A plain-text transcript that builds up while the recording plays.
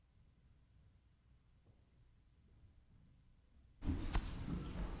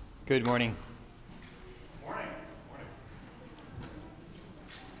Good morning. Morning.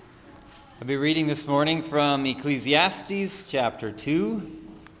 I'll be reading this morning from Ecclesiastes chapter 2.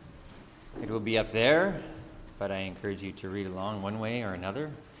 It will be up there, but I encourage you to read along one way or another.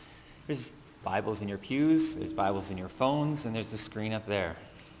 There's Bibles in your pews, there's Bibles in your phones, and there's the screen up there.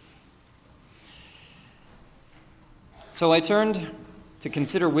 So I turned to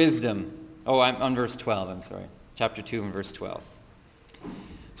consider wisdom. I'm on verse 12, Chapter 2 and verse 12.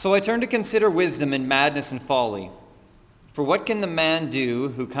 So I turned to consider wisdom and madness and folly. For what can the man do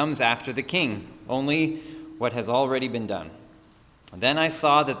who comes after the king? Only what has already been done. Then I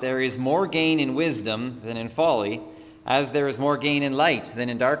saw that there is more gain in wisdom than in folly, as there is more gain in light than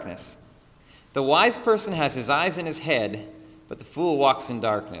in darkness. The wise person has his eyes in his head, but the fool walks in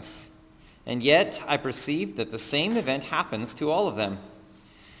darkness. And yet I perceived that the same event happens to all of them.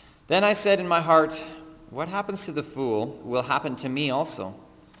 Then I said in my heart, what happens to the fool will happen to me also.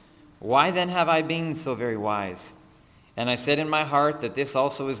 Why then have I been so very wise? And I said in my heart that this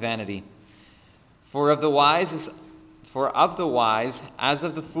also is vanity. For of the wise as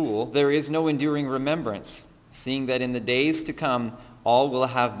of the fool there is no enduring remembrance, seeing that in the days to come all will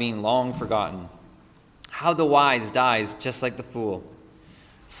have been long forgotten. How the wise dies just like the fool.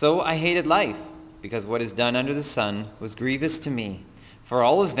 So I hated life, because what is done under the sun was grievous to me, for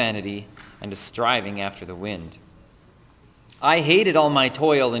all is vanity and a striving after the wind. I hated all my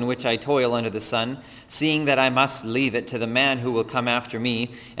toil in which I toil under the sun, seeing that I must leave it to the man who will come after me,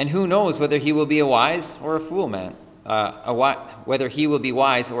 and who knows whether he will be a wise or a fool man, whether he will be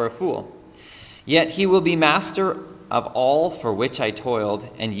wise or a fool. Yet he will be master of all for which I toiled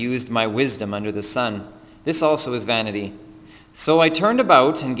and used my wisdom under the sun. This also is vanity. So I turned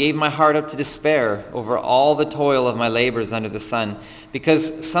about and gave my heart up to despair over all the toil of my labors under the sun,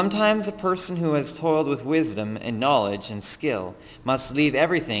 because sometimes a person who has toiled with wisdom and knowledge and skill must leave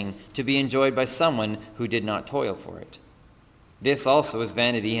everything to be enjoyed by someone who did not toil for it. This also is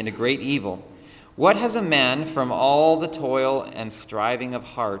vanity and a great evil. What has a man from all the toil and striving of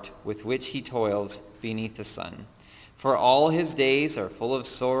heart with which he toils beneath the sun? For all his days are full of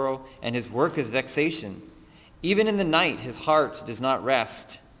sorrow, and his work is vexation. Even in the night his heart does not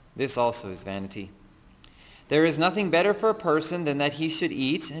rest. This also is vanity. There is nothing better for a person than that he should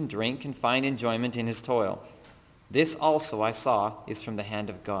eat and drink and find enjoyment in his toil. This also I saw is from the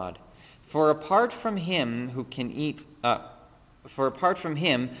hand of God. For apart from him who can eat or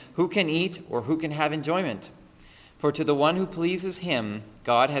who can have enjoyment? For to the one who pleases him,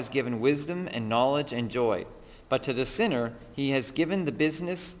 God has given wisdom and knowledge and joy. But to the sinner he has given the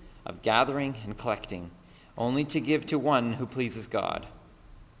business of gathering and collecting, only to give to one who pleases God.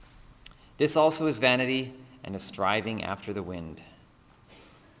 This also is vanity and a striving after the wind.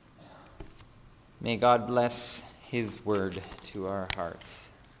 May God bless his word to our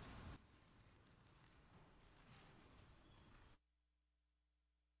hearts.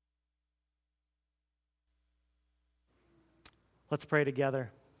 Let's pray together.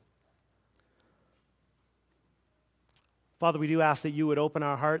 Father, we do ask that you would open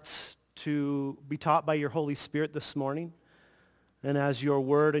our hearts to be taught by your Holy Spirit this morning. And as your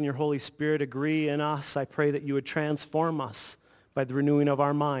word and your Holy Spirit agree in us, I pray that you would transform us by the renewing of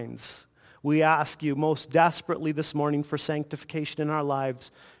our minds. We ask you most desperately this morning for sanctification in our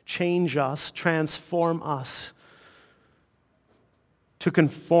lives. Change us, transform us to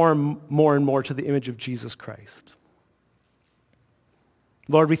conform more and more to the image of Jesus Christ.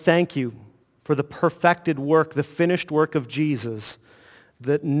 Lord, we thank you for the perfected work, the finished work of Jesus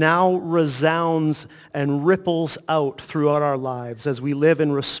that now resounds and ripples out throughout our lives as we live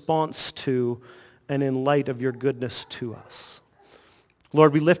in response to and in light of your goodness to us.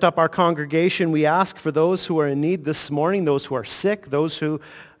 Lord, we lift up our congregation. We ask for those who are in need this morning, those who are sick, those who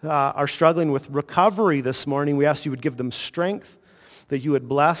are struggling with recovery this morning. We ask you would give them strength, that you would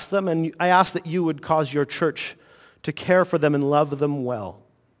bless them, and I ask that you would cause your church to care for them and love them well.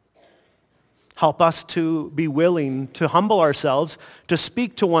 Help us to be willing to humble ourselves, to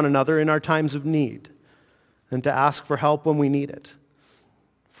speak to one another in our times of need, and to ask for help when we need it.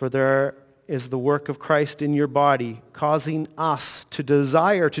 For there is the work of Christ in your body, causing us to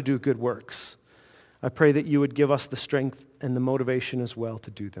desire to do good works. I pray that you would give us the strength and the motivation as well to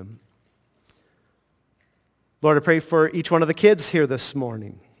do them. Lord, I pray for each one of the kids here this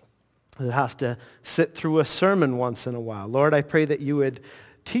morning that has to sit through a sermon once in a while. Lord, I pray that you would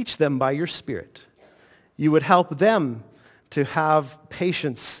teach them by your Spirit. You would help them to have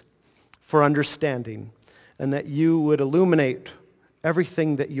patience for understanding, and that you would illuminate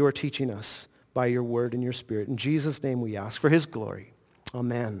everything that you are teaching us by your word and your Spirit. In Jesus' name we ask for his glory.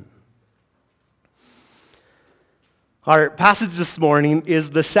 Amen. Our passage this morning is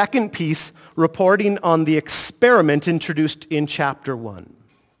the second piece reporting on the experiment introduced in chapter 1.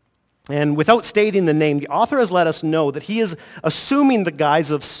 And without stating the name, the author has let us know that he is assuming the guise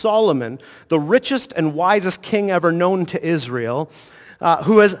of Solomon, the richest and wisest king ever known to Israel,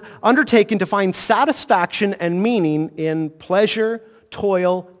 who has undertaken to find satisfaction and meaning in pleasure,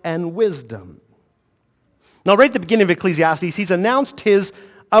 toil, and wisdom. Now, right at the beginning of Ecclesiastes, he's announced his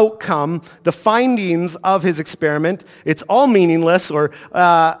outcome, the findings of his experiment. It's all meaningless or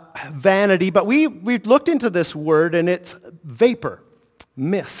vanity, but we've looked into this word, and it's vapor,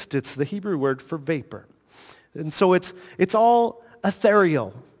 mist. It's the Hebrew word for vapor. And so it's all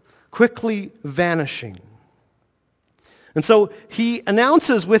ethereal, quickly vanishing. And so he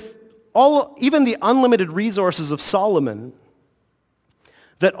announces with even the unlimited resources of Solomon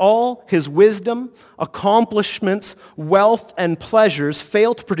that all his wisdom, accomplishments, wealth, and pleasures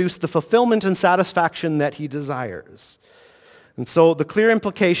fail to produce the fulfillment and satisfaction that he desires. And so the clear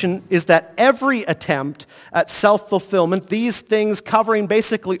implication is that every attempt at self-fulfillment, these things covering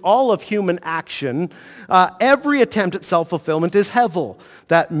basically all of human action, every attempt at self-fulfillment is hevel,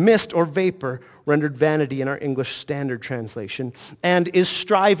 that mist or vapor, rendered vanity in our English Standard Translation, and is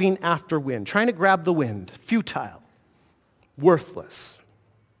striving after wind, trying to grab the wind, futile, worthless.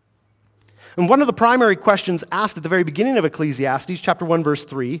 And one of the primary questions asked at the very beginning of Ecclesiastes, chapter 1, verse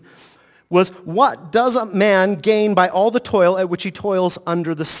 3, was, what does a man gain by all the toil at which he toils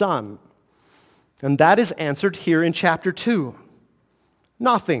under the sun? And that is answered here in chapter 2.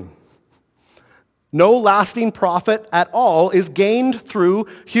 Nothing. No lasting profit at all is gained through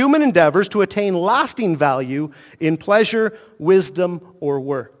human endeavors to attain lasting value in pleasure, wisdom, or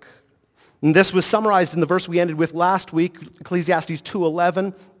work. And this was summarized in the verse we ended with last week, Ecclesiastes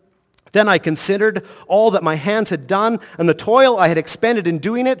 2:11. Then I considered all that my hands had done and the toil I had expended in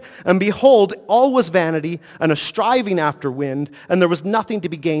doing it, and behold, all was vanity and a striving after wind, and there was nothing to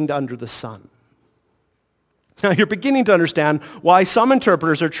be gained under the sun. Now you're beginning to understand why some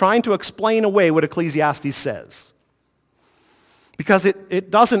interpreters are trying to explain away what Ecclesiastes says. Because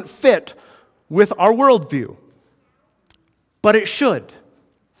it doesn't fit with our worldview. But it should.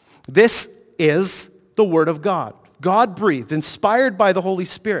 This is the Word of God. God-breathed, inspired by the Holy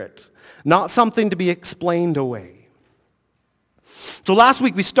Spirit. Not something to be explained away. So last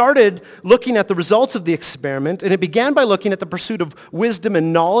week we started looking at the results of the experiment, and it began by looking at the pursuit of wisdom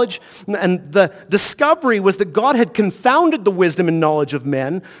and knowledge, and the discovery was that God had confounded the wisdom and knowledge of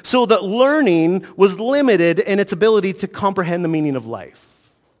men so that learning was limited in its ability to comprehend the meaning of life.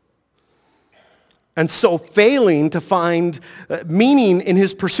 And so failing to find meaning in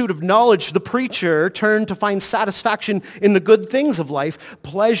his pursuit of knowledge, the preacher turned to find satisfaction in the good things of life,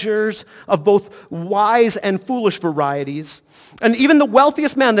 pleasures of both wise and foolish varieties. And even the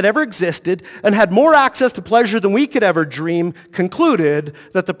wealthiest man that ever existed and had more access to pleasure than we could ever dream concluded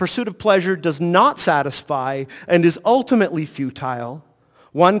that the pursuit of pleasure does not satisfy and is ultimately futile.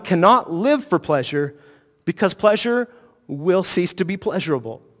 One cannot live for pleasure because pleasure will cease to be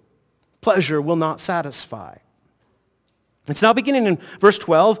pleasurable. Pleasure will not satisfy. It's now beginning in verse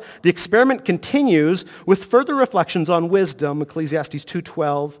 12. The experiment continues with further reflections on wisdom, Ecclesiastes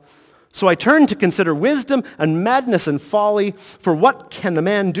 2:12. So I turned to consider wisdom and madness and folly, for what can the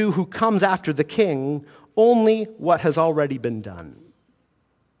man do who comes after the king? Only what has already been done.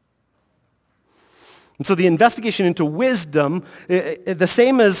 And so the investigation into wisdom, the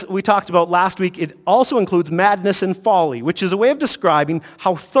same as we talked about last week, it also includes madness and folly, which is a way of describing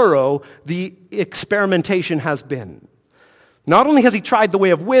how thorough the experimentation has been. Not only has he tried the way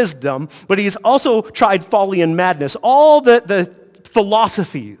of wisdom, but he's also tried folly and madness. All the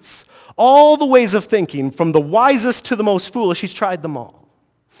philosophies, all the ways of thinking, from the wisest to the most foolish, he's tried them all.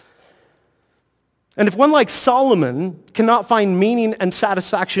 And if one like Solomon cannot find meaning and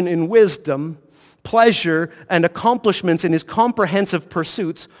satisfaction in wisdom, pleasure, and accomplishments in his comprehensive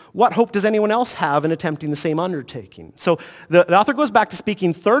pursuits, what hope does anyone else have in attempting the same undertaking? So the author goes back to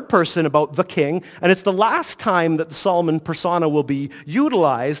speaking third person about the king, and it's the last time that the Solomon persona will be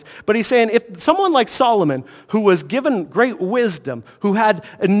utilized, but he's saying if someone like Solomon, who was given great wisdom, who had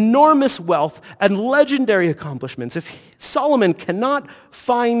enormous wealth and legendary accomplishments, if Solomon cannot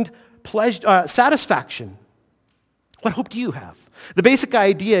find satisfaction, what hope do you have? The basic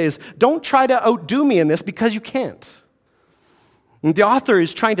idea is don't try to outdo me in this because you can't. And the author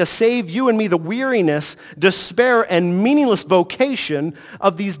is trying to save you and me the weariness, despair, and meaningless vocation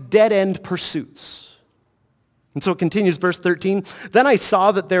of these dead-end pursuits. And so it continues, verse 13. Then I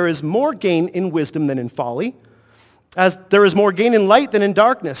saw that there is more gain in wisdom than in folly, as there is more gain in light than in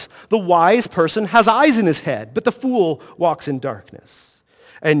darkness. The wise person has eyes in his head, but the fool walks in darkness.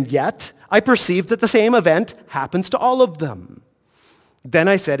 And yet I perceive that the same event happens to all of them. Then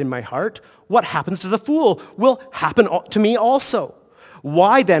I said in my heart, what happens to the fool will happen to me also.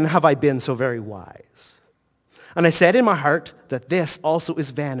 Why then have I been so very wise? And I said in my heart that this also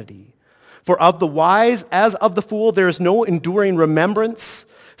is vanity. For of the wise as of the fool there is no enduring remembrance,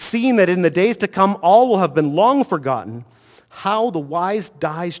 seeing that in the days to come all will have been long forgotten. How the wise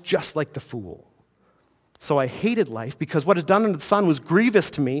dies just like the fool. So I hated life because what is done under the sun was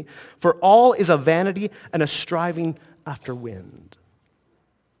grievous to me, for all is a vanity and a striving after wind.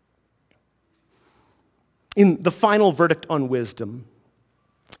 In the final verdict on wisdom,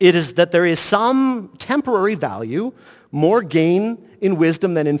 it is that there is some temporary value, more gain in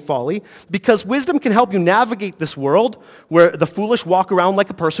wisdom than in folly, because wisdom can help you navigate this world where the foolish walk around like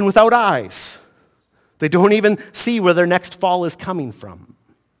a person without eyes. They don't even see where their next fall is coming from.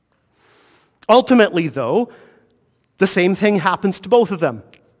 Ultimately, though, the same thing happens to both of them.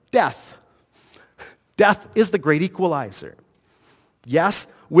 Death. Death is the great equalizer. Yes,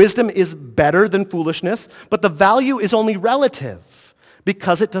 wisdom is better than foolishness, but the value is only relative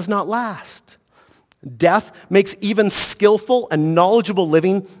because it does not last. Death makes even skillful and knowledgeable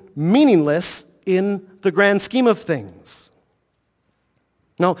living meaningless in the grand scheme of things.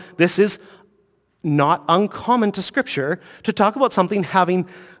 Now, this is not uncommon to Scripture to talk about something having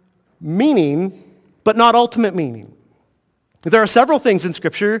meaning, but not ultimate meaning. There are several things in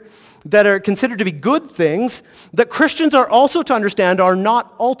Scripture that are considered to be good things that Christians are also to understand are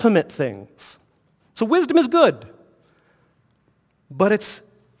not ultimate things. So wisdom is good, but it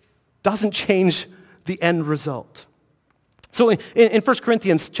doesn't change the end result. So in 1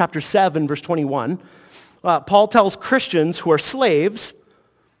 Corinthians chapter 7, verse 21, Paul tells Christians who are slaves,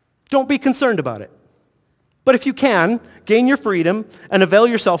 don't be concerned about it. But if you can, gain your freedom and avail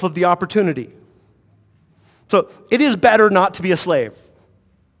yourself of the opportunity. So it is better not to be a slave.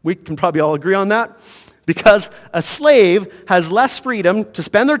 We can probably all agree on that. Because a slave has less freedom to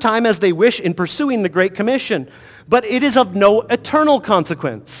spend their time as they wish in pursuing the Great Commission. But it is of no eternal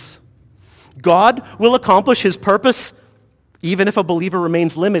consequence. God will accomplish his purpose even if a believer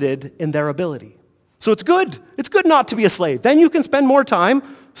remains limited in their ability. So it's good. It's good not to be a slave. Then you can spend more time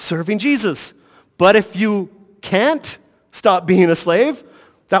serving Jesus. But if you can't stop being a slave,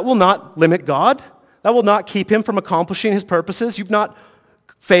 that will not limit God. That will not keep him from accomplishing his purposes. You've not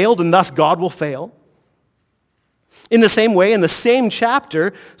failed, and thus God will fail. In the same way, in the same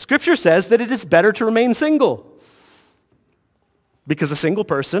chapter, Scripture says that it is better to remain single. Because a single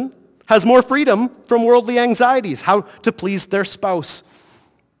person has more freedom from worldly anxieties, how to please their spouse,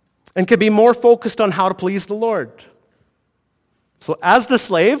 and can be more focused on how to please the Lord. So as the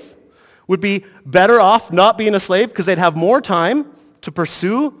slave would be better off not being a slave because they'd have more time to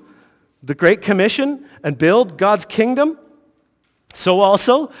pursue the Great Commission and build God's kingdom, so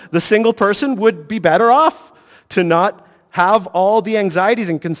also the single person would be better off to not have all the anxieties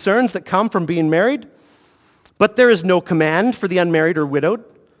and concerns that come from being married. But there is no command for the unmarried or widowed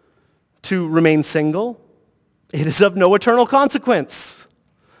to remain single. It is of no eternal consequence.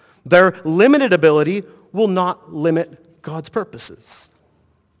 Their limited ability will not limit God's purposes.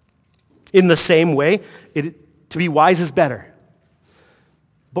 In the same way, to be wise is better.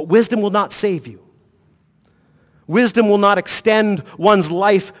 But wisdom will not save you. Wisdom will not extend one's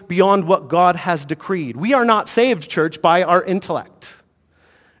life beyond what God has decreed. We are not saved, church, by our intellect.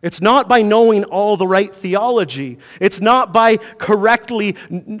 It's not by knowing all the right theology. It's not by correctly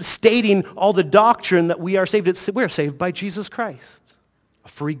stating all the doctrine that we are saved. We are saved by Jesus Christ. A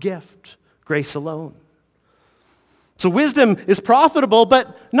free gift. Grace alone. So wisdom is profitable,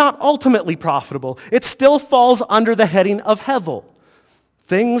 but not ultimately profitable. It still falls under the heading of hevel.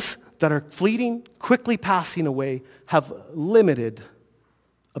 Things that are fleeting, quickly passing away, have limited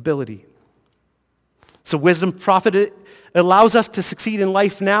ability. So wisdom profit allows us to succeed in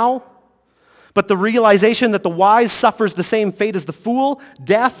life now, but the realization that the wise suffers the same fate as the fool,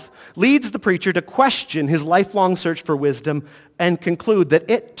 death, leads the preacher to question his lifelong search for wisdom and conclude that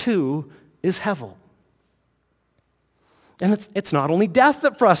it too is hevel. And it's not only death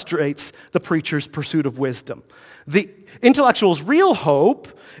that frustrates the preacher's pursuit of wisdom. The intellectual's real hope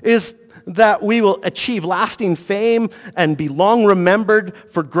is that we will achieve lasting fame and be long remembered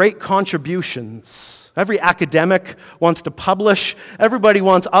for great contributions. Every academic wants to publish. Everybody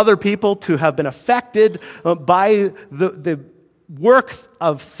wants other people to have been affected by the work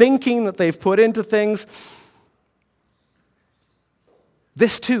of thinking that they've put into things.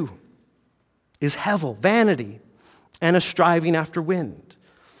 This too is hevel, vanity, and a striving after wind.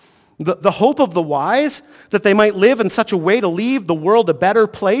 The hope of the wise, that they might live in such a way to leave the world a better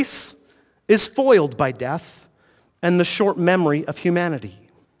place, is foiled by death and the short memory of humanity.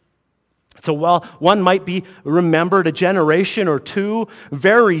 So while one might be remembered a generation or two,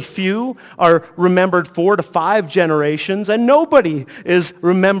 very few are remembered 4 to 5 generations, and nobody is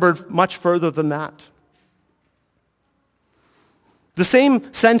remembered much further than that. The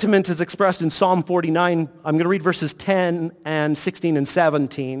same sentiment is expressed in Psalm 49. I'm going to read verses 10 and 16 and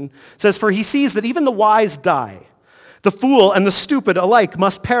 17. It says, "For he sees that even the wise die. The fool and the stupid alike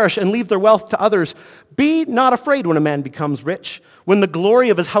must perish and leave their wealth to others. Be not afraid when a man becomes rich, when the glory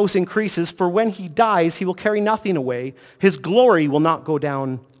of his house increases, for when he dies, he will carry nothing away. His glory will not go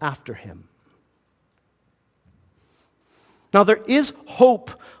down after him." Now there is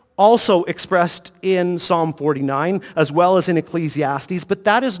hope also expressed in Psalm 49 as well as in Ecclesiastes, but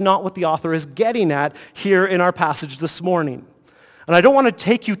that is not what the author is getting at here in our passage this morning. And I don't want to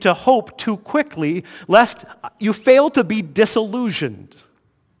take you to hope too quickly, lest you fail to be disillusioned.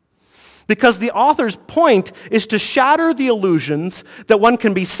 Because the author's point is to shatter the illusions that one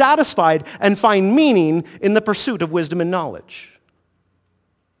can be satisfied and find meaning in the pursuit of wisdom and knowledge.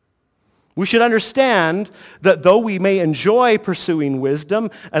 We should understand that though we may enjoy pursuing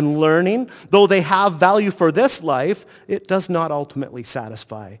wisdom and learning, though they have value for this life, it does not ultimately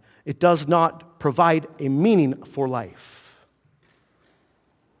satisfy. It does not provide a meaning for life.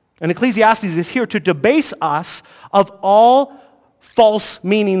 And Ecclesiastes is here to debase us of all false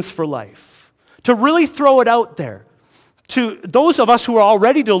meanings for life, to really throw it out there. To those of us who are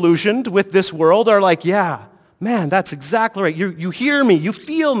already delusioned with this world are like, yeah, man, that's exactly right. You hear me, you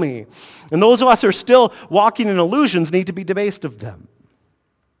feel me. And those of us who are still walking in illusions need to be debased of them.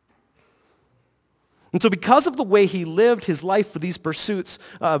 And so because of the way he lived his life for these pursuits,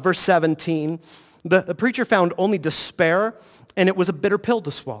 verse 17, the preacher found only despair, and it was a bitter pill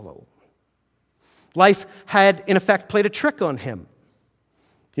to swallow. Life had, in effect, played a trick on him.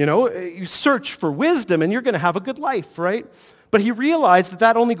 You know, you search for wisdom and you're going to have a good life, right? But he realized that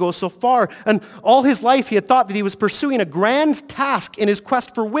that only goes so far. And all his life he had thought that he was pursuing a grand task in his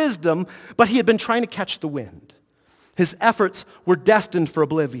quest for wisdom, but he had been trying to catch the wind. His efforts were destined for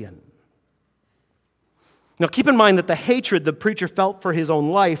oblivion. Now keep in mind that the hatred the preacher felt for his own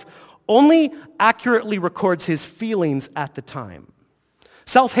life only accurately records his feelings at the time.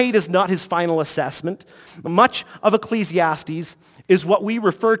 Self-hate is not his final assessment. Much of Ecclesiastes is what we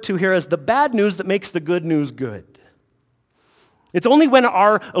refer to here as the bad news that makes the good news good. It's only when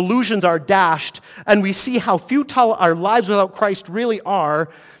our illusions are dashed and we see how futile our lives without Christ really are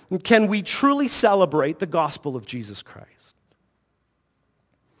can we truly celebrate the gospel of Jesus Christ.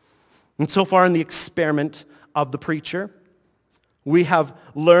 And so far in the experiment of the preacher, we have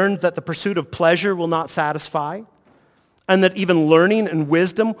learned that the pursuit of pleasure will not satisfy, and that even learning and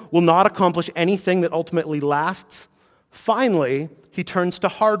wisdom will not accomplish anything that ultimately lasts. Finally, he turns to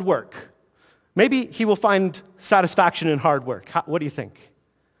hard work. Maybe he will find satisfaction in hard work. What do you think?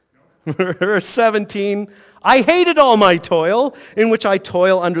 Verse 17, "I hated all my toil, in which I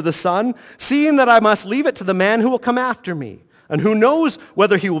toil under the sun, seeing that I must leave it to the man who will come after me, and who knows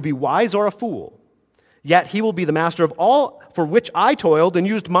whether he will be wise or a fool. Yet he will be the master of all for which I toiled and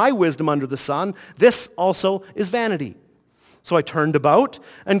used my wisdom under the sun. This also is vanity. So I turned about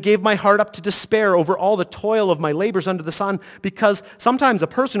and gave my heart up to despair over all the toil of my labors under the sun, because sometimes a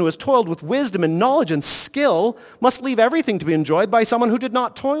person who has toiled with wisdom and knowledge and skill must leave everything to be enjoyed by someone who did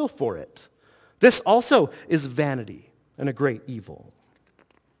not toil for it. This also is vanity and a great evil."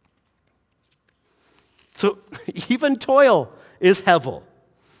 So even toil is hevel.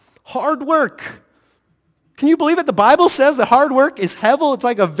 Hard work. Can you believe it? The Bible says that hard work is hevel. It's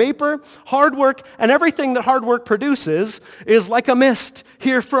like a vapor. Hard work, and everything that hard work produces is like a mist,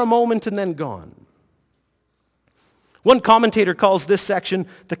 here for a moment and then gone. One commentator calls this section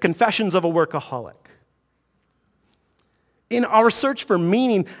the confessions of a workaholic. In our search for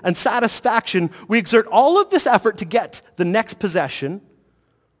meaning and satisfaction, we exert all of this effort to get the next possession,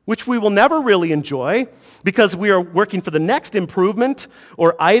 which we will never really enjoy because we are working for the next improvement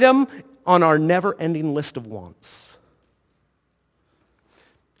or item on our never-ending list of wants.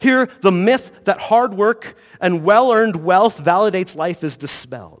 Here, the myth that hard work and well-earned wealth validates life is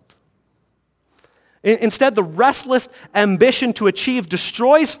dispelled. Instead, the restless ambition to achieve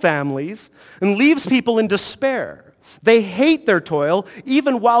destroys families and leaves people in despair. They hate their toil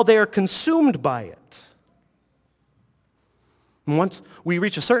even while they are consumed by it. And once we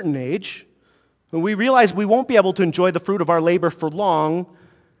reach a certain age, when we realize we won't be able to enjoy the fruit of our labor for long,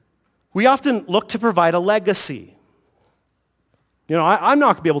 we often look to provide a legacy. You know, I'm not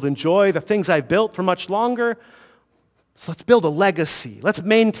going to be able to enjoy the things I've built for much longer, so let's build a legacy. Let's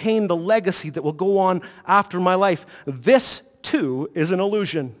maintain the legacy that will go on after my life. This, too, is an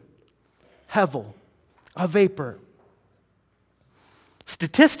illusion. Hevel, a vapor.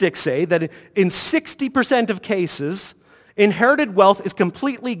 Statistics say that in 60% of cases, inherited wealth is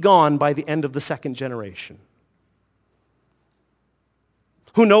completely gone by the end of the second generation.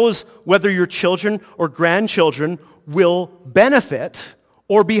 Who knows whether your children or grandchildren will benefit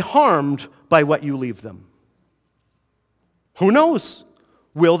or be harmed by what you leave them? Who knows?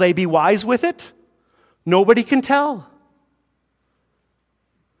 Will they be wise with it? Nobody can tell.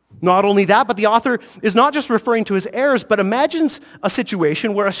 Not only that, but the author is not just referring to his heirs, but imagines a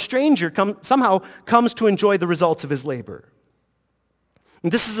situation where a stranger somehow comes to enjoy the results of his labor.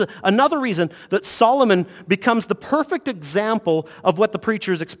 And this is another reason that Solomon becomes the perfect example of what the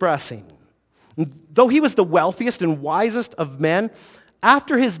preacher is expressing. And though he was the wealthiest and wisest of men,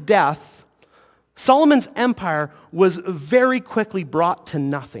 after his death, Solomon's empire was very quickly brought to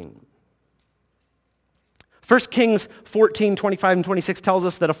nothing. 1 Kings 14, 25 and 26 tells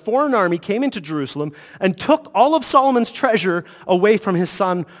us that a foreign army came into Jerusalem and took all of Solomon's treasure away from his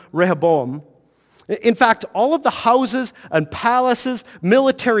son Rehoboam. In fact, all of the houses and palaces,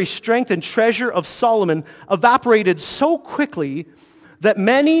 military strength and treasure of Solomon evaporated so quickly that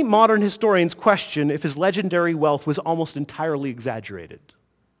many modern historians question if his legendary wealth was almost entirely exaggerated.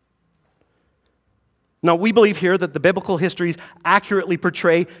 Now, we believe here that the biblical histories accurately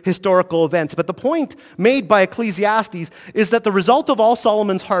portray historical events, but the point made by Ecclesiastes is that the result of all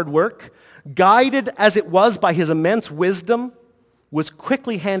Solomon's hard work, guided as it was by his immense wisdom, was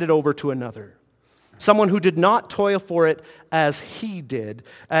quickly handed over to another, someone who did not toil for it as he did,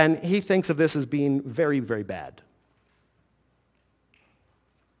 and he thinks of this as being very, very bad.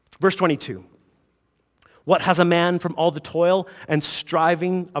 Verse 22, what has a man from all the toil and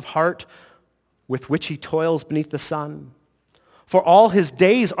striving of heart with which he toils beneath the sun? For all his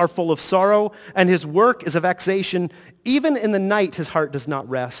days are full of sorrow, and his work is a vexation. Even in the night his heart does not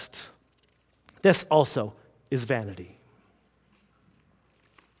rest. This also is vanity.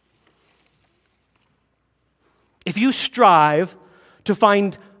 If you strive to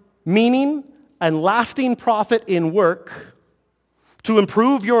find meaning and lasting profit in work, to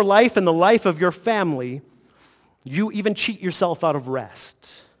improve your life and the life of your family, you even cheat yourself out of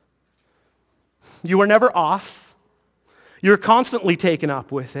rest. You are never off. You're constantly taken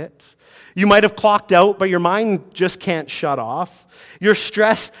up with it. You might have clocked out, but your mind just can't shut off. Your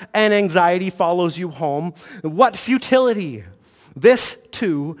stress and anxiety follows you home. What futility! This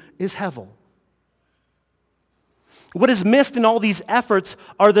too is hevel. What is missed in all these efforts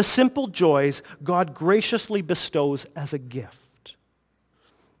are the simple joys God graciously bestows as a gift.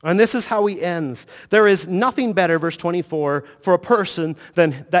 And this is how he ends. There is nothing better, verse 24, for a person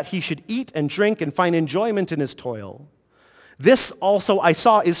than that he should eat and drink and find enjoyment in his toil. This also I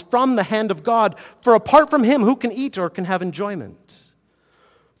saw is from the hand of God, for apart from him, who can eat or can have enjoyment?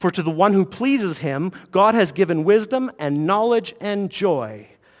 For to the one who pleases him, God has given wisdom and knowledge and joy.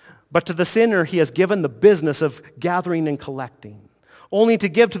 But to the sinner, he has given the business of gathering and collecting, only to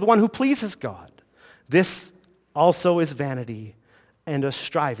give to the one who pleases God. This also is vanity and a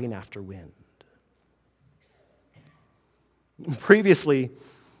striving after wind. Previously,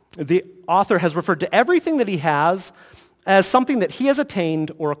 the author has referred to everything that he has as something that he has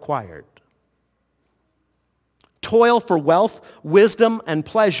attained or acquired. Toil for wealth, wisdom, and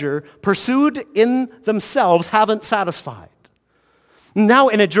pleasure pursued in themselves haven't satisfied. Now,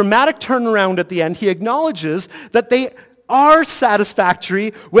 in a dramatic turnaround at the end, he acknowledges that they are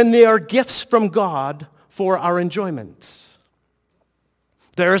satisfactory when they are gifts from God for our enjoyment.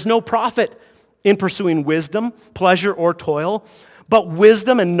 There is no profit in pursuing wisdom, pleasure, or toil, but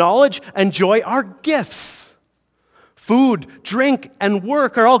wisdom and knowledge and joy are gifts. Food, drink, and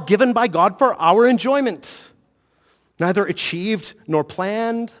work are all given by God for our enjoyment. Neither achieved nor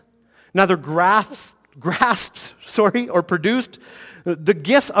planned, neither grasped, or produced. The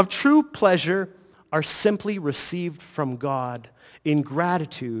gifts of true pleasure are simply received from God in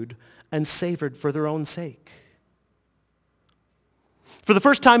gratitude and savored for their own sake. For the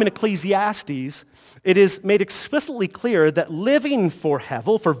first time in Ecclesiastes, it is made explicitly clear that living for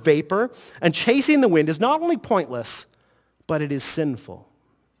hevel, for vapor, and chasing the wind is not only pointless, but it is sinful.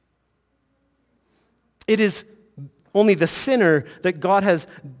 It is only the sinner that God has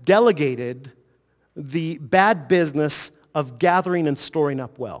delegated the bad business of gathering and storing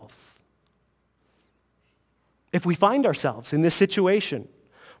up wealth. If we find ourselves in this situation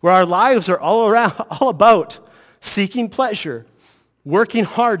where our lives are all about seeking pleasure, working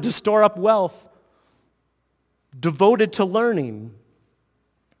hard to store up wealth, devoted to learning,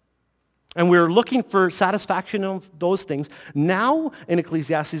 and we're looking for satisfaction in those things, now in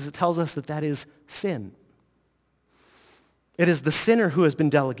Ecclesiastes it tells us that that is sin. It is the sinner who has been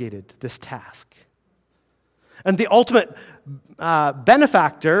delegated this task. And the ultimate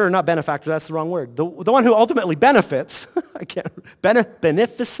benefactor, or not benefactor, that's the wrong word, the one who ultimately benefits,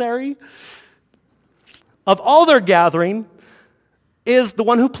 beneficiary of all their gathering is the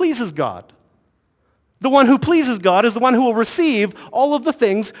one who pleases God. The one who pleases God is the one who will receive all of the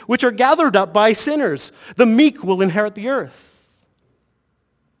things which are gathered up by sinners. The meek will inherit the earth.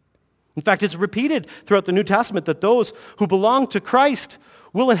 In fact, it's repeated throughout the New Testament that those who belong to Christ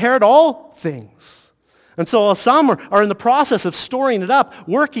will inherit all things. And so while some are in the process of storing it up,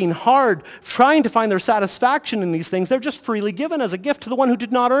 working hard, trying to find their satisfaction in these things, they're just freely given as a gift to the one who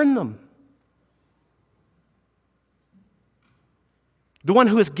did not earn them. The one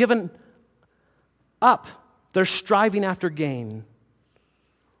who has given up their striving after gain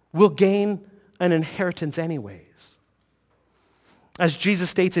will gain an inheritance anyways. As Jesus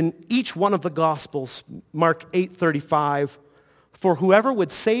states in each one of the Gospels, Mark 8:35, for whoever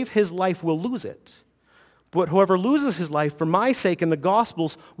would save his life will lose it, but whoever loses his life for my sake in the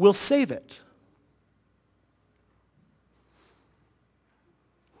Gospels will save it.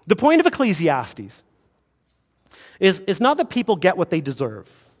 The point of Ecclesiastes is not that people get what they deserve,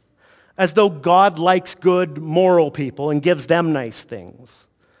 as though God likes good, moral people and gives them nice things,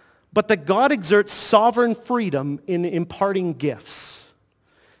 but that God exerts sovereign freedom in imparting gifts.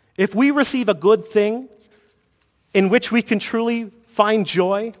 If we receive a good thing in which we can truly find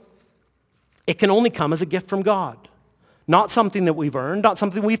joy, it can only come as a gift from God. Not something that we've earned, not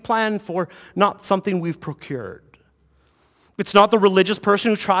something we've planned for, not something we've procured. It's not the religious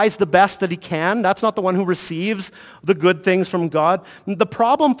person who tries the best that he can. That's not the one who receives the good things from God. The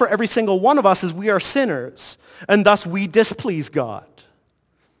problem for every single one of us is we are sinners, and thus we displease God.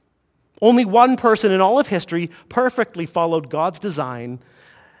 Only one person in all of history perfectly followed God's design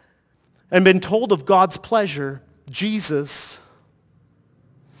and been told of God's pleasure, Jesus.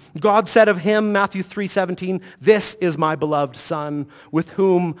 God said of him, Matthew 3:17, "This is my beloved Son, with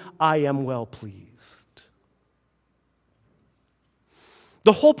whom I am well pleased."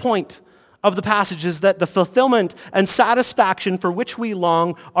 The whole point of the passage is that the fulfillment and satisfaction for which we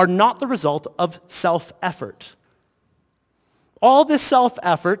long are not the result of self-effort. All this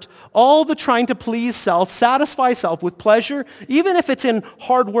self-effort, all the trying to please self, satisfy self with pleasure, even if it's in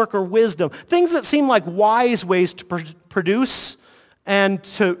hard work or wisdom, things that seem like wise ways to produce and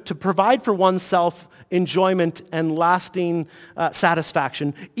to provide for oneself enjoyment and lasting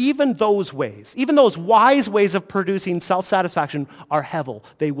satisfaction, even those ways, even those wise ways of producing self-satisfaction are hevel.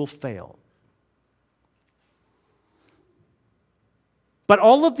 They will fail. But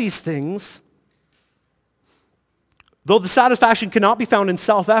all of these things, though the satisfaction cannot be found in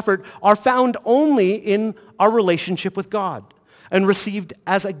self-effort, are found only in our relationship with God and received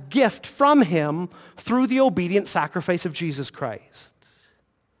as a gift from him through the obedient sacrifice of Jesus Christ.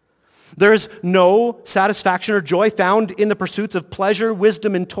 There is no satisfaction or joy found in the pursuits of pleasure,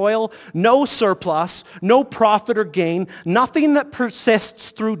 wisdom, and toil, no surplus, no profit or gain, nothing that persists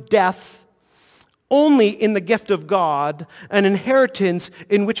through death, only in the gift of God, an inheritance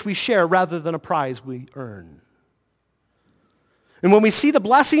in which we share rather than a prize we earn. And when we see the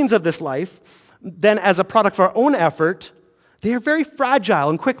blessings of this life, then as a product of our own effort, they are very fragile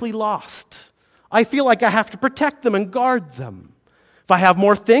and quickly lost. I feel like I have to protect them and guard them. If I have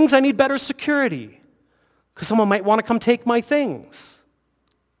more things, I need better security, because someone might want to come take my things.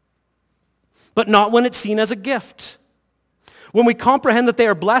 But not when it's seen as a gift. When we comprehend that they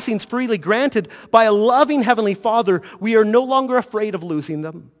are blessings freely granted by a loving Heavenly Father, we are no longer afraid of losing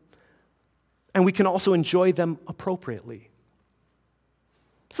them, and we can also enjoy them appropriately.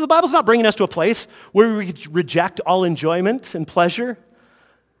 So the Bible's not bringing us to a place where we reject all enjoyment and pleasure.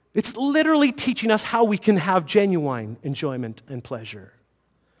 It's literally teaching us how we can have genuine enjoyment and pleasure.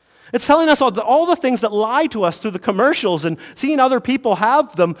 It's telling us all the things that lie to us through the commercials and seeing other people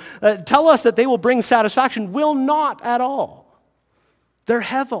have them, tell us that they will bring satisfaction, will not at all. They're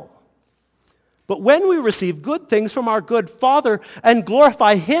hevel. But when we receive good things from our good Father and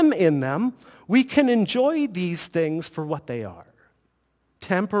glorify him in them, we can enjoy these things for what they are.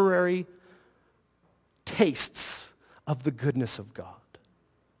 Temporary tastes of the goodness of God.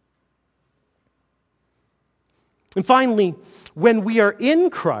 And finally, when we are in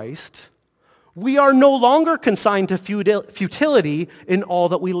Christ, we are no longer consigned to futility in all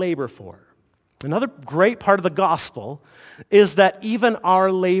that we labor for. Another great part of the gospel is that even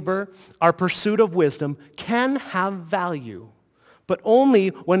our labor, our pursuit of wisdom, can have value, but only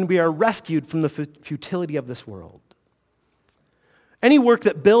when we are rescued from the futility of this world. Any work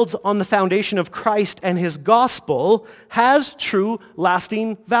that builds on the foundation of Christ and his gospel has true,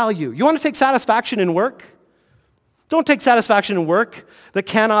 lasting value. You want to take satisfaction in work? Don't take satisfaction in work that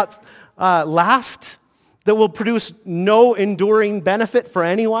cannot last. that will produce no enduring benefit for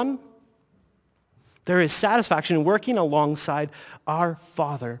anyone. There is satisfaction in working alongside our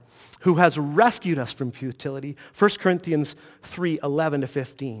Father who has rescued us from futility. 1 Corinthians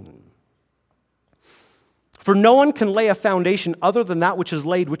 3:11-15. For no one can lay a foundation other than that which is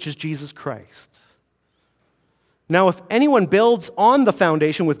laid, which is Jesus Christ. Now if anyone builds on the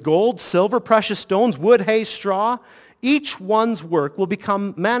foundation with gold, silver, precious stones, wood, hay, straw, each one's work will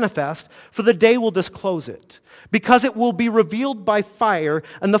become manifest, for the day will disclose it, because it will be revealed by fire,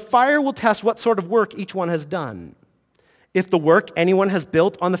 and the fire will test what sort of work each one has done. If the work anyone has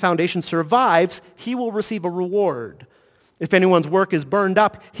built on the foundation survives, he will receive a reward. If anyone's work is burned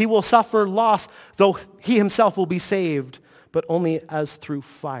up, he will suffer loss, though he himself will be saved, but only as through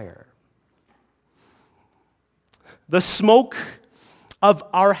fire. The smoke of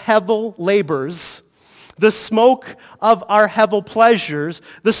our hevel labors, the smoke of our hevel pleasures,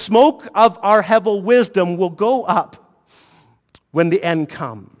 the smoke of our hevel wisdom will go up when the end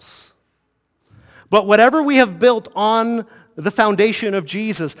comes. But whatever we have built on the foundation of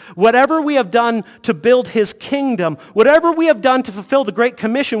Jesus, whatever we have done to build his kingdom, whatever we have done to fulfill the great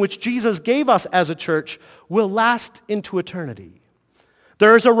commission which Jesus gave us as a church, will last into eternity.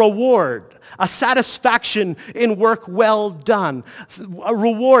 There is a reward, a satisfaction in work well done, a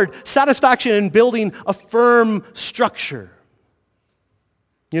reward, satisfaction in building a firm structure.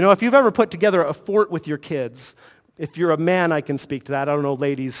 You know, if you've ever put together a fort with your kids, if you're a man, I can speak to that. I don't know,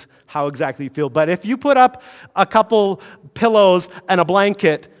 ladies, how exactly you feel. But if you put up a couple pillows and a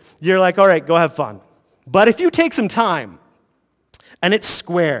blanket, you're like, all right, go have fun. But if you take some time and it's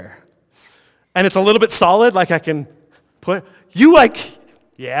square and it's a little bit solid, like I can put, you like,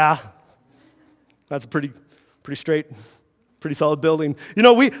 yeah, that's a pretty straight, pretty solid building. You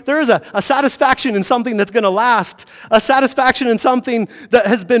know, there is a satisfaction in something that's going to last, a satisfaction in something that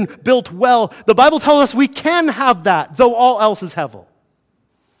has been built well. The Bible tells us we can have that, though all else is hevel.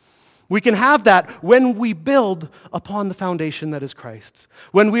 We can have that when we build upon the foundation that is Christ,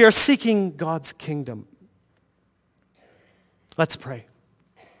 when we are seeking God's kingdom. Let's pray.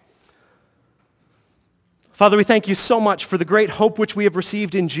 Father, we thank you so much for the great hope which we have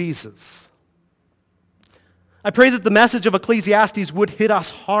received in Jesus. I pray that the message of Ecclesiastes would hit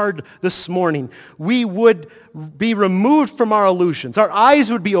us hard this morning. We would be removed from our illusions. Our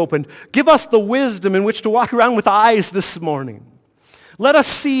eyes would be opened. Give us the wisdom in which to walk around with eyes this morning. Let us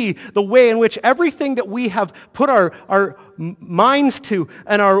see the way in which everything that we have put our minds to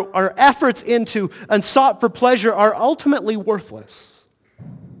and our efforts into and sought for pleasure are ultimately worthless.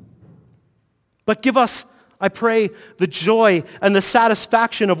 But give us, I pray, the joy and the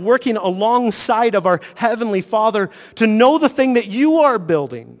satisfaction of working alongside of our Heavenly Father to know the thing that you are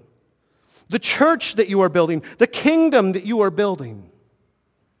building, the church that you are building, the kingdom that you are building.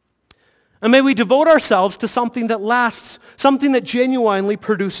 And may we devote ourselves to something that lasts, something that genuinely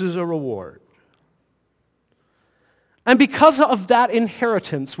produces a reward. And because of that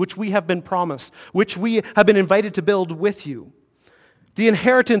inheritance which we have been promised, which we have been invited to build with you, the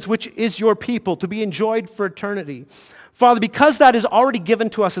inheritance which is your people to be enjoyed for eternity. Father, because that is already given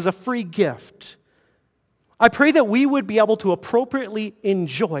to us as a free gift, I pray that we would be able to appropriately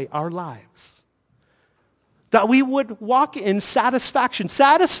enjoy our lives. That we would walk in satisfaction,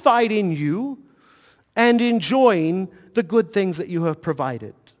 satisfied in you, and enjoying the good things that you have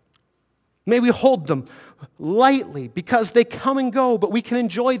provided. May we hold them lightly because they come and go, but we can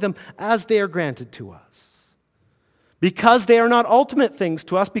enjoy them as they are granted to us. Because they are not ultimate things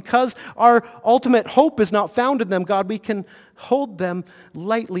to us, because our ultimate hope is not found in them, God, we can hold them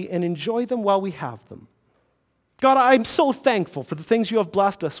lightly and enjoy them while we have them. God, I'm so thankful for the things you have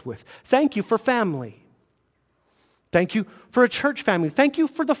blessed us with. Thank you for family. Thank you for a church family. Thank you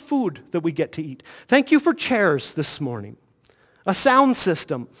for the food that we get to eat. Thank you for chairs this morning, a sound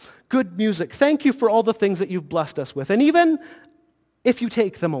system, good music. Thank you for all the things that you've blessed us with. And even if you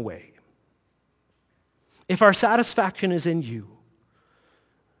take them away, if our satisfaction is in you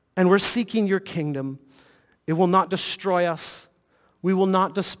and we're seeking your kingdom, it will not destroy us. We will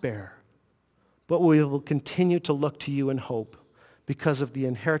not despair, but we will continue to look to you in hope because of the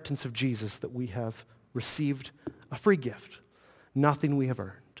inheritance of Jesus that we have received, a free gift, nothing we have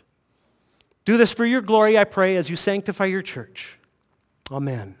earned. Do this for your glory, I pray, as you sanctify your church.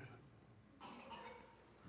 Amen.